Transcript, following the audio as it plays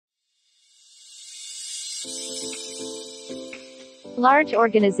Large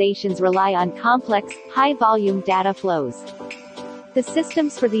organizations rely on complex, high-volume data flows. The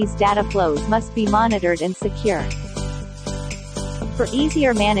systems for these data flows must be monitored and secure. For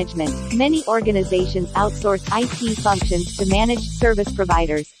easier management, many organizations outsource IT functions to managed service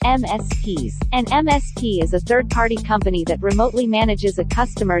providers, MSPs. An MSP is a third-party company that remotely manages a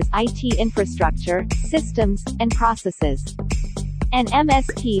customer's IT infrastructure, systems, and processes. An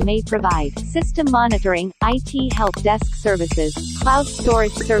MSP may provide system monitoring, IT help desk services, cloud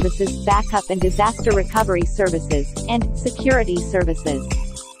storage services, backup and disaster recovery services, and security services.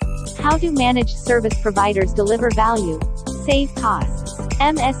 How do managed service providers deliver value? Save costs.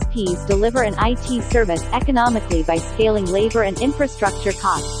 MSPs deliver an IT service economically by scaling labor and infrastructure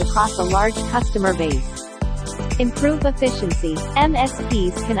costs across a large customer base. Improve efficiency.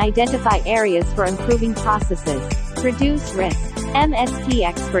 MSPs can identify areas for improving processes. Reduce risk. MSP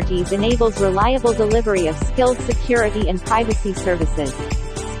expertise enables reliable delivery of skilled security and privacy services.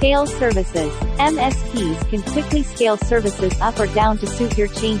 Scale services. MSPs can quickly scale services up or down to suit your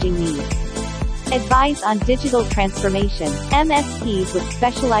changing needs. Advise on digital transformation. MSPs with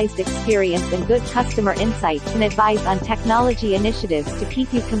specialized experience and good customer insight can advise on technology initiatives to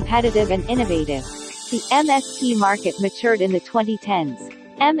keep you competitive and innovative. The MSP market matured in the 2010s.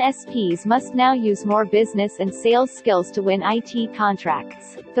 MSPs must now use more business and sales skills to win IT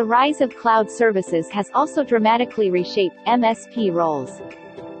contracts. The rise of cloud services has also dramatically reshaped MSP roles.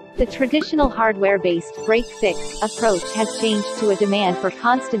 The traditional hardware-based break-fix approach has changed to a demand for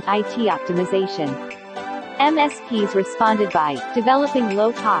constant IT optimization. MSPs responded by developing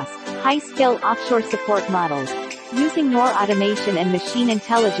low-cost, high-skill offshore support models, using more automation and machine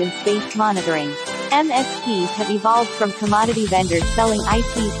intelligence-based monitoring. MSPs have evolved from commodity vendors selling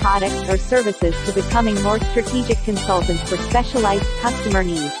IT products or services to becoming more strategic consultants for specialized customer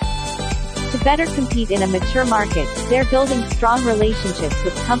needs. To better compete in a mature market, they're building strong relationships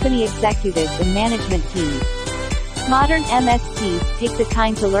with company executives and management teams. Modern MSPs take the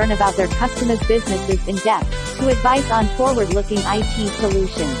time to learn about their customers' businesses in depth, to advise on forward-looking IT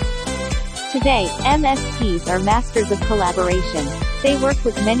solutions. Today, MSPs are masters of collaboration. They work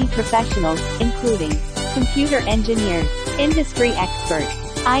with many professionals, including computer engineers, industry experts,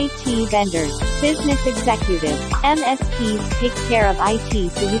 IT vendors, business executives. MSPs take care of IT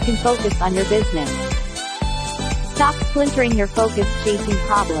so you can focus on your business. Stop splintering your focus chasing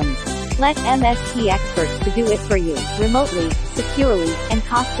problems. Let MSP experts to do it for you, remotely, securely, and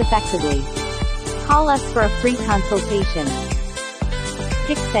cost-effectively. Call us for a free consultation.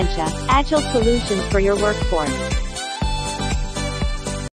 Pixentia, agile solutions for your workforce.